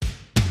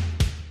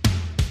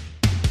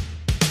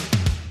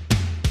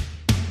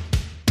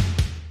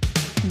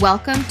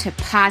Welcome to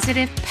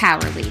Positive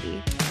Power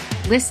Lady.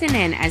 Listen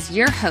in as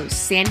your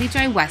host, Sandy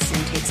Joy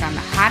Weston, takes on the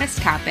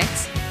hottest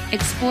topics,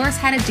 explores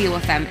how to deal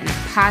with them in a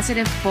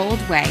positive, bold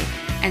way,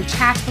 and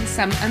chats with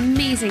some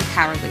amazing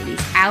power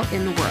ladies out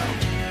in the world.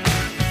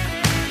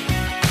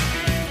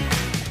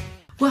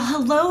 Well,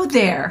 hello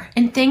there,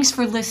 and thanks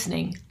for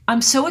listening.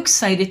 I'm so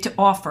excited to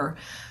offer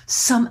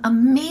some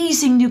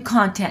amazing new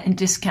content and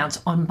discounts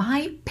on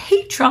my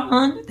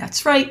Patreon.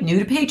 That's right,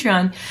 new to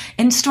Patreon.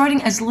 And starting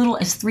as little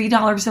as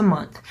 $3 a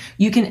month,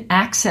 you can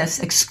access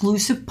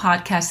exclusive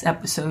podcast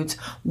episodes,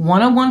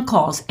 one-on-one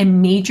calls,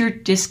 and major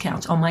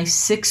discounts on my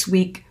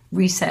 6-week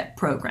reset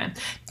program.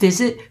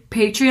 Visit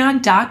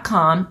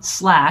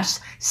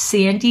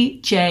patreon.com/Sandy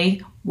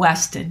J.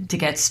 Weston to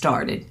get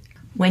started.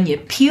 When you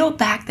peel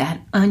back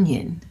that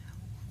onion,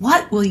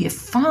 what will you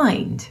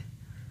find?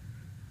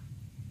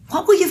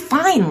 What will you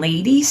find,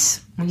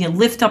 ladies, when you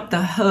lift up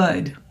the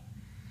hood?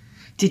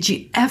 Did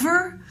you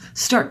ever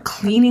start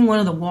cleaning one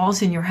of the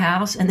walls in your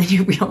house and then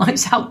you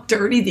realize how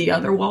dirty the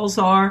other walls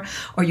are?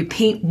 Or you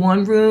paint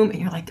one room and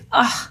you're like,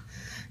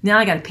 now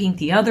I got to paint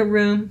the other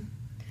room.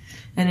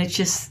 And it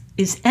just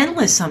is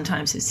endless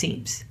sometimes, it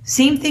seems.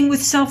 Same thing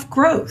with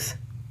self-growth.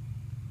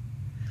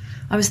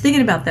 I was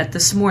thinking about that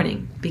this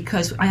morning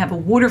because I have a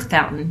water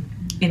fountain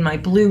in my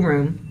blue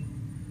room.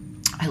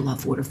 I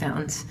love water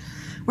fountains,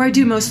 where I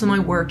do most of my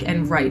work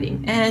and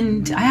writing.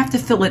 And I have to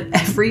fill it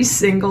every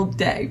single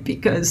day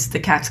because the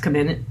cats come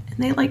in and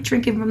they like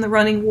drinking from the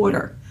running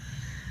water.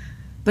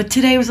 But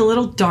today was a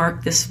little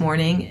dark this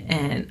morning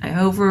and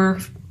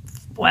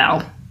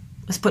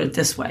let's put it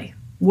this way.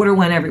 Water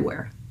went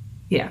everywhere.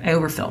 Yeah, I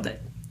overfilled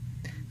it.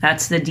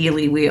 That's the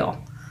dealy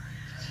wheel.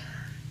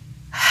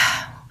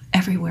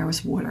 Everywhere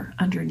was water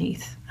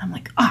underneath. I'm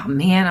like, oh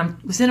man, I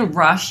was in a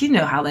rush. You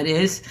know how that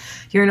is.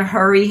 You're in a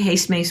hurry,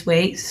 haste makes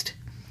waste.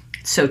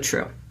 It's so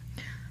true.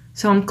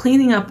 So I'm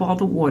cleaning up all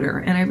the water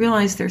and I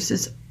realized there's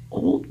this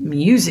old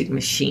music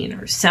machine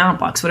or sound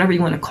box, whatever you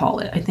want to call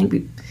it. I think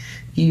we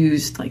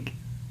used like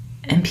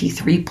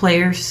MP3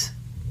 players.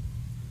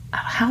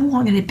 How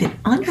long had it been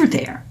under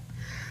there?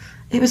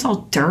 It was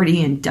all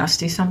dirty and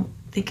dusty. So I'm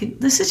thinking,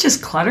 this is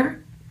just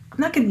clutter. I'm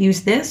not going to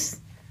use this.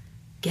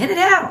 Get it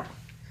out.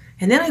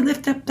 And then I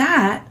lift up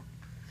that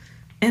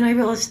and I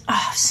realized,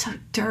 so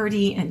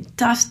dirty and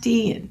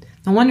dusty and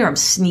no wonder I'm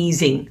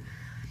sneezing.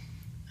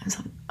 I was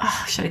like,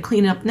 should I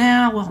clean it up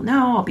now? Well,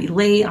 no, I'll be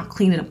late. I'll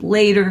clean it up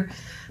later.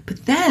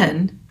 But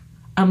then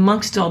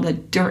amongst all the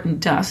dirt and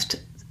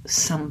dust,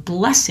 some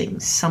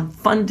blessings, some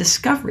fun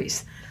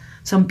discoveries,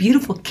 some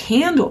beautiful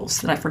candles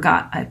that I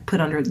forgot I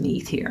put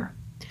underneath here,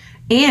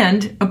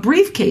 and a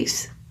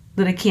briefcase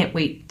that I can't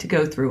wait to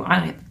go through. I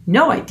have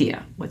no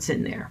idea what's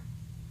in there.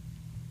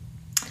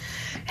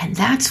 And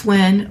that's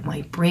when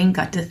my brain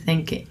got to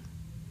thinking.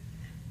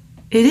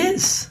 It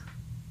is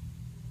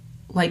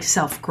like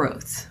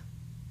self-growth.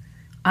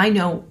 I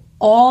know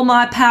all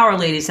my power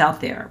ladies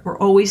out there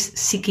were always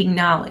seeking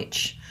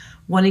knowledge,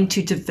 wanting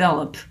to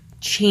develop,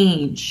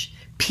 change,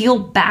 peel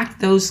back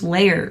those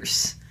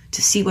layers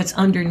to see what's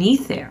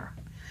underneath there.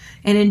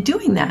 And in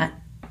doing that,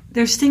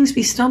 there's things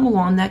we stumble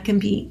on that can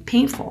be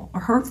painful or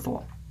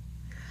hurtful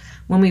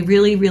when we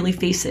really, really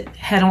face it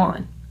head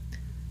on.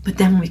 But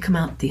then when we come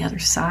out the other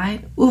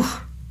side,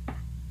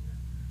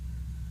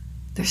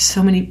 there's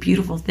so many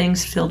beautiful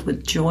things filled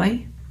with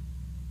joy.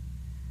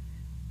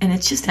 And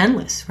it's just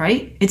endless,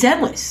 right? It's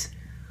endless.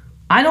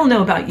 I don't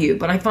know about you,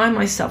 but I find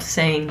myself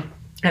saying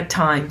at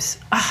times,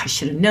 I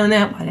should have known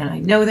that. Why didn't I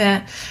know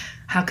that?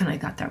 How can I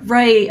got that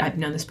right? I've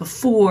known this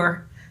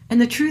before. And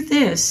the truth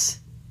is,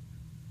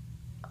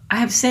 I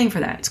have a saying for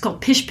that. It's called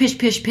pish, pish,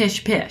 pish,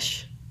 pish,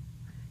 pish.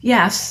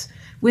 Yes,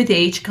 with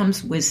age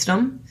comes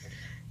wisdom.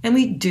 And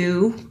we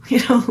do,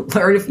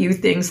 learn a few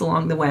things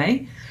along the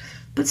way.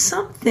 But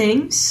some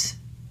things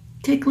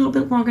take a little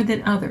bit longer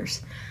than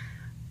others.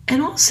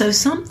 And also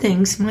some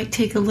things might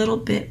take a little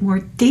bit more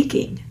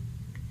digging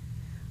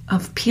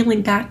of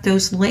peeling back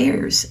those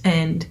layers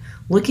and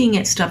looking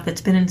at stuff that's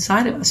been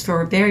inside of us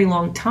for a very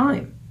long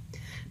time.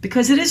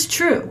 Because it is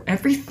true,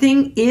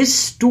 everything is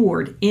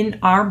stored in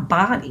our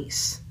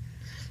bodies.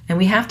 And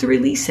we have to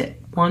release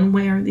it one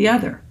way or the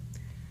other.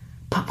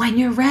 But when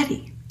you're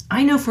ready,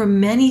 I know for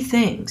many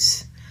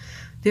things,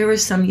 there were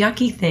some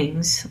yucky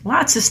things,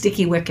 lots of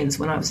sticky wickens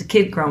when I was a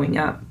kid growing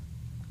up.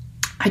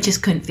 I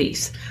just couldn't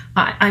face.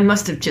 I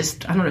must have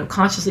just,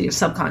 consciously or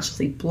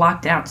subconsciously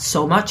blocked out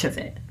so much of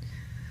it.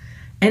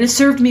 And it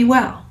served me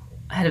well.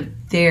 I had a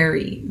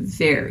very,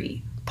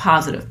 very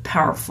positive,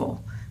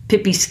 powerful,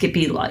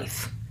 pippy-skippy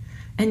life.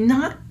 And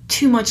not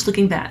too much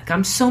looking back.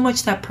 I'm so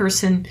much that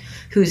person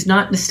who's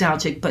not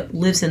nostalgic but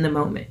lives in the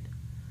moment.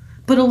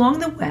 But along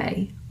the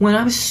way, when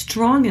I was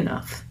strong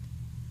enough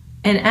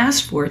and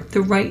asked for it,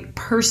 the right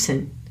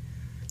person,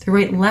 the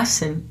right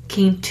lesson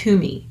came to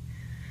me.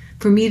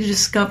 For me to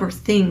discover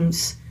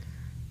things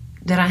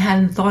that I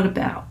hadn't thought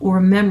about or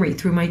a memory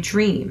through my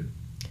dream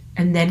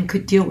and then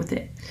could deal with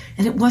it.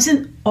 And it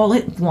wasn't all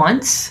at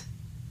once.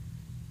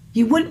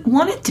 You wouldn't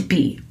want it to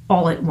be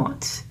all at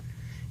once.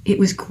 It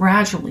was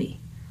gradually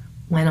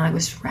when I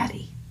was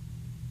ready.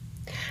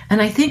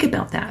 And I think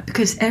about that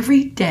because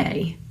every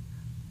day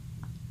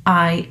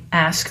I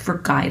ask for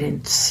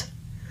guidance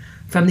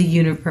from the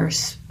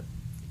universe,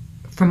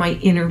 from my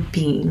inner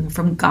being,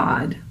 from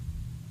God,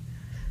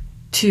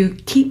 to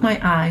keep my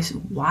eyes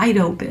wide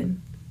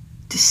open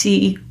to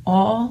see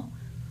all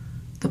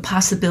the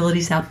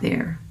possibilities out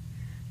there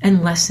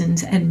and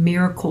lessons and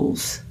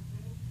miracles,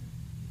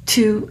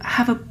 to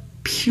have a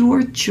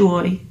pure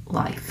joy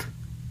life,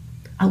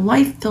 a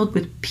life filled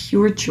with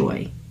pure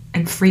joy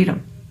and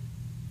freedom.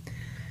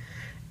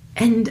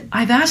 And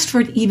I've asked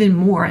for it even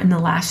more in the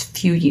last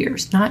few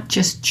years, not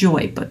just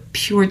joy, but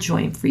pure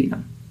joy and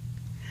freedom.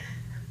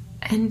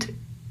 And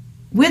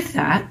with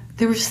that,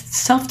 there was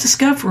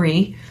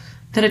self-discovery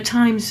that at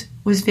times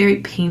was very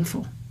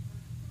painful.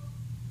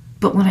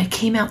 But when I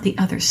came out the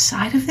other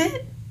side of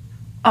it,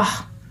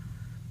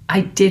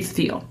 I did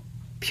feel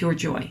pure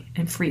joy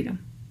and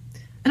freedom.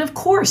 And of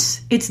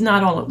course, it's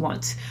not all at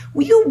once.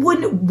 Well, you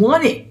wouldn't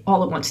want it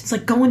all at once. It's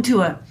like going to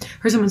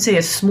heard someone say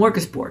a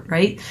smorgasbord,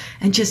 right?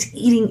 And just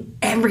eating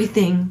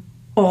everything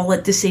all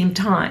at the same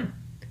time.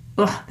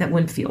 That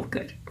wouldn't feel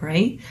good,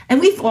 right? And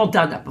we've all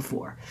done that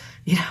before,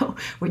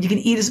 where you can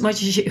eat as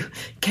much as you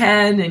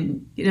can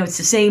and, it's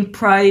the same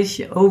price,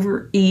 you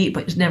overeat,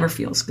 but it never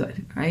feels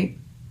good, right?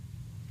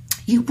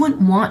 You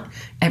wouldn't want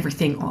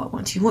everything all at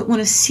once. You wouldn't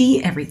want to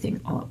see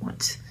everything all at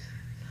once.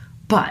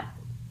 But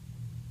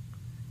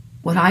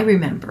what I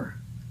remember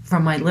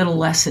from my little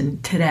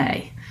lesson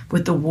today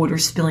with the water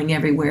spilling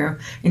everywhere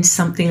and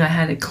something I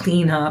had to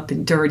clean up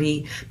and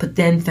dirty, but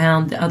then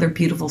found the other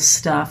beautiful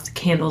stuff, the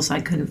candles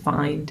I couldn't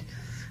find,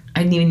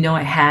 I didn't even know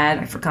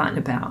I'd forgotten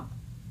about.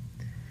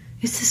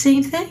 It's the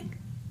same thing.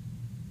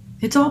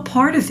 It's all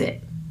part of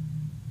it.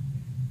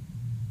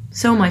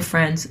 So my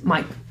friends,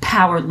 my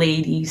power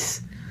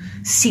ladies,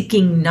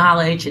 seeking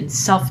knowledge and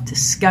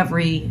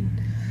self-discovery,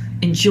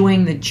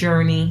 enjoying the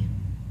journey,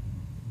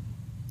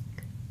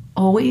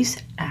 always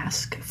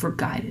ask for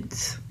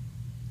guidance.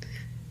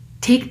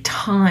 Take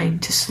time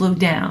to slow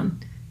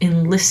down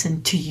and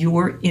listen to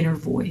your inner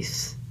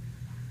voice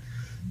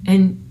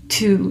and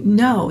to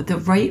know the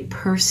right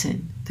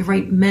person, the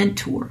right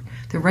mentor,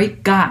 the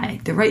right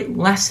guide, the right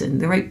lesson,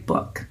 the right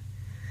book.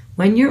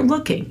 When you're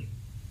looking,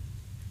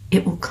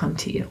 it will come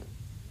to you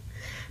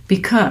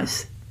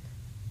because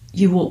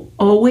you will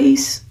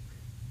always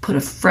put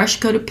a fresh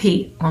coat of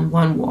paint on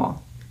one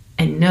wall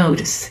and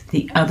notice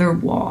the other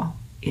wall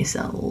is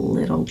a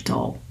little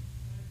dull.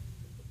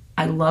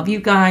 I love you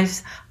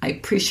guys. I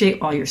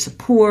appreciate all your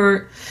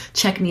support.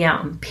 Check me out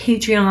on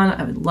Patreon.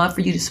 I would love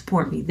for you to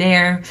support me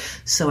there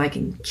so I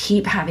can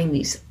keep having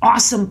these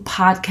awesome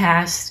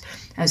podcasts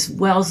as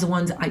well as the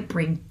ones I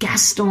bring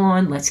guests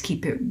on. Let's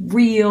keep it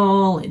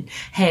real. And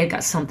hey, I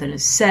got something to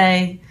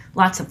say.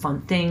 Lots of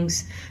fun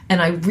things.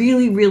 And I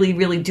really, really,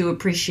 really do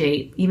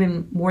appreciate,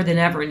 even more than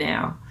ever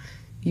now,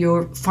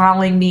 you're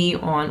following me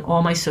on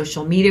all my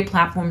social media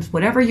platforms,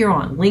 whatever you're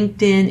on,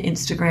 LinkedIn,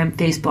 Instagram,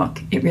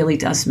 Facebook. It really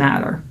does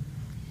matter.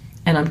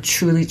 And I'm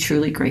truly,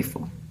 truly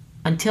grateful.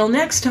 Until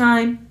next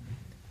time,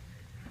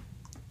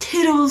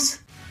 toodles.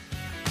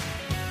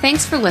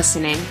 Thanks for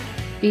listening.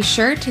 Be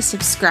sure to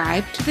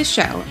subscribe to the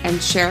show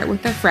and share it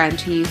with a friend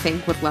who you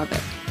think would love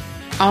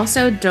it.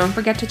 Also, don't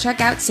forget to check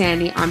out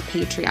Sandy on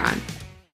Patreon.